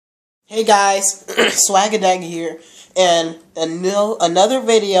Hey guys, Swagadaggy here, and another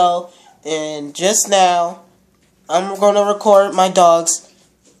video, and just now, I'm going to record my dogs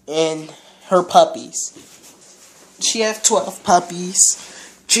and her puppies. She has 12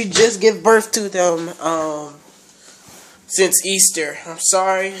 puppies. She just gave birth to them, since Easter. I'm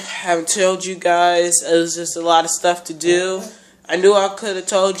sorry, I haven't told you guys. It was just a lot of stuff to do. I knew I could have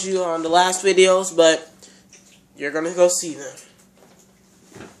told you on the last videos, but you're going to go see them.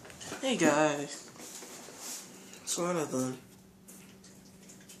 Hey guys, it's one of them.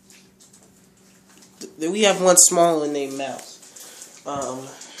 We have one small one named Mouse. Let me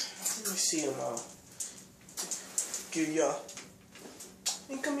see them all. Give y'all.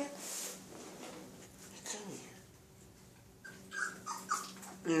 Hey, come here. Come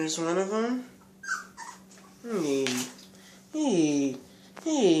here. There's one of them. Hey, hey,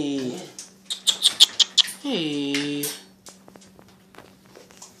 hey, hey.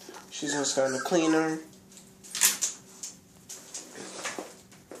 She's just going to clean her.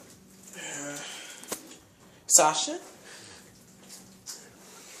 Sasha.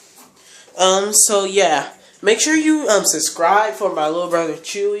 So yeah. Make sure you subscribe for my little brother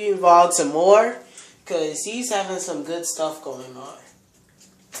Chewy vlogs and more. Cause he's having some good stuff going on.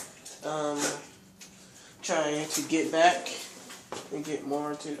 Trying to get back and get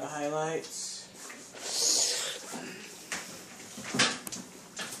more into the highlights.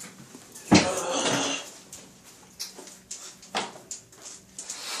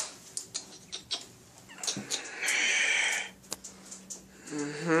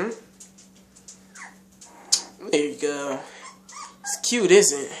 There you go. It's cute,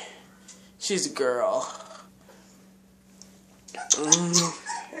 isn't it? She's a girl.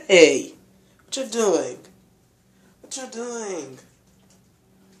 Hey, what you doing? What you doing?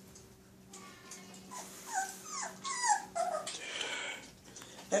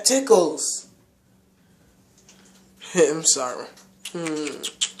 That tickles. I'm sorry.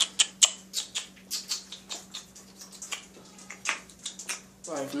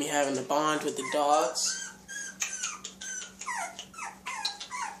 Like me having a bond with the dogs.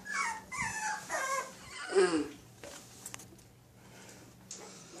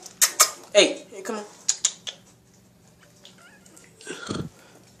 Hey, come on.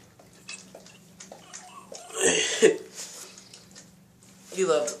 He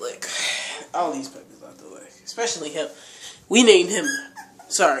loved to lick. All these puppies love to lick. Especially him. We named him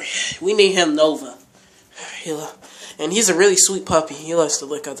Nova. And he's a really sweet puppy. He loves to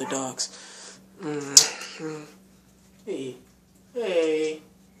lick other dogs. Hey. Hey.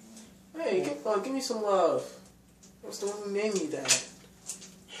 Hey, come on, give me some love. What's the one who named me that?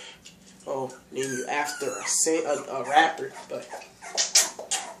 Oh, name you after a rapper, but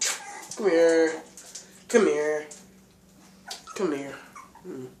come here. Come here. Come here.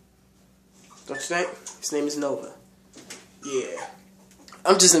 Don't you think? His name is Nova. Yeah.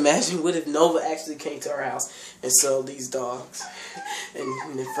 I'm just imagining what if Nova actually came to our house and sold these dogs.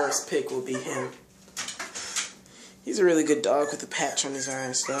 And the first pick will be him. He's a really good dog with a patch on his eye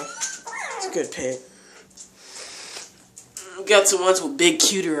and stuff. It's a good pick. We got some ones with big,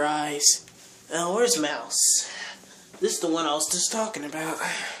 cuter eyes. Where's Mouse? This is the one I was just talking about.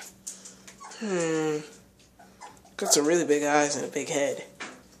 Got some really big eyes and a big head.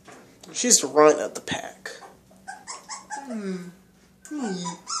 She's the runt of the pack.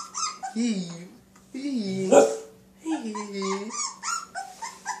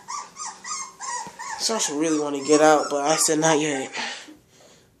 Sasha really want to get out, but I said not yet.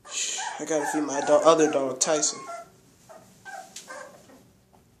 I gotta feed my other dog, Tyson.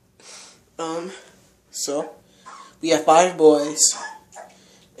 So we have 5 boys,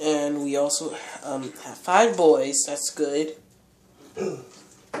 and we also have 5 boys. That's good.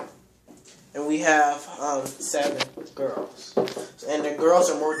 And we have 7 girls, and the girls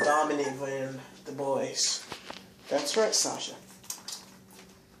are more dominant than the boys. That's right, Sasha.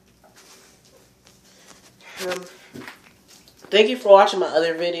 Thank you for watching my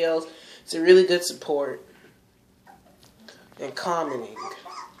other videos. It's a really good support. And commenting.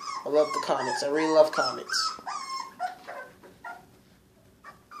 I love the comments. I really love comments.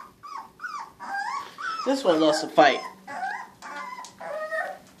 This one loves to fight.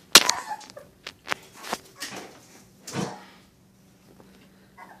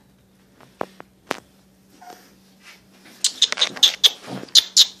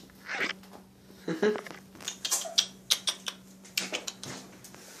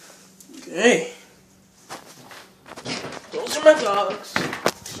 Okay. Those are my dogs.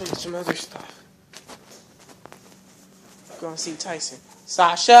 And some other stuff. Go and see Tyson.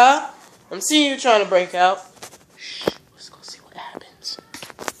 Sasha! I'm seeing you trying to break out. Shh, let's go see what happens.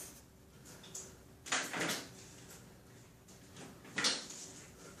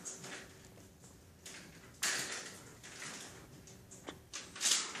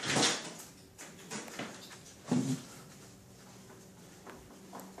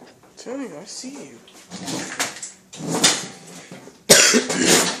 Tell you, I see you.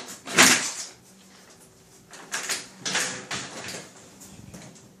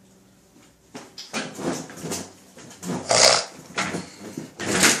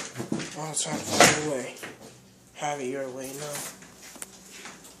 I'm trying to find a way. Have it your way, no.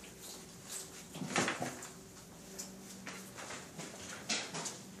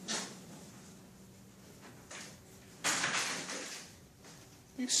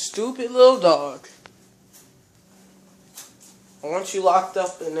 You stupid little dog. I want you locked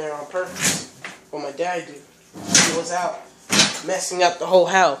up in there on purpose. What my dad did. He was out messing up the whole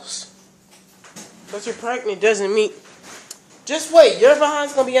house. But you're pregnant doesn't mean... Just wait, your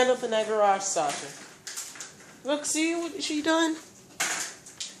behind's gonna be end up in that garage, Sasha. Look, see what she done?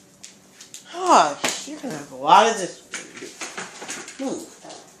 Gosh, you're gonna have a lot of this. Move.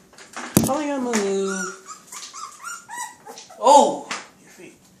 How are you gonna move? Oh, your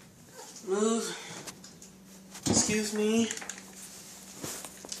feet. Move. Excuse me.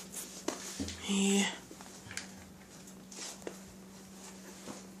 Yeah.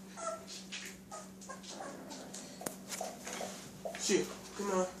 Shoot,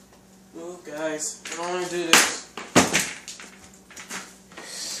 come on. Move, guys. I don't want to do this.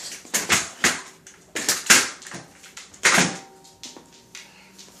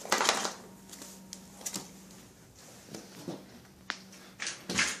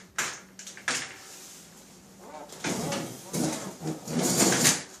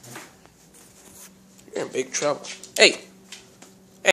 You're in big trouble. Hey!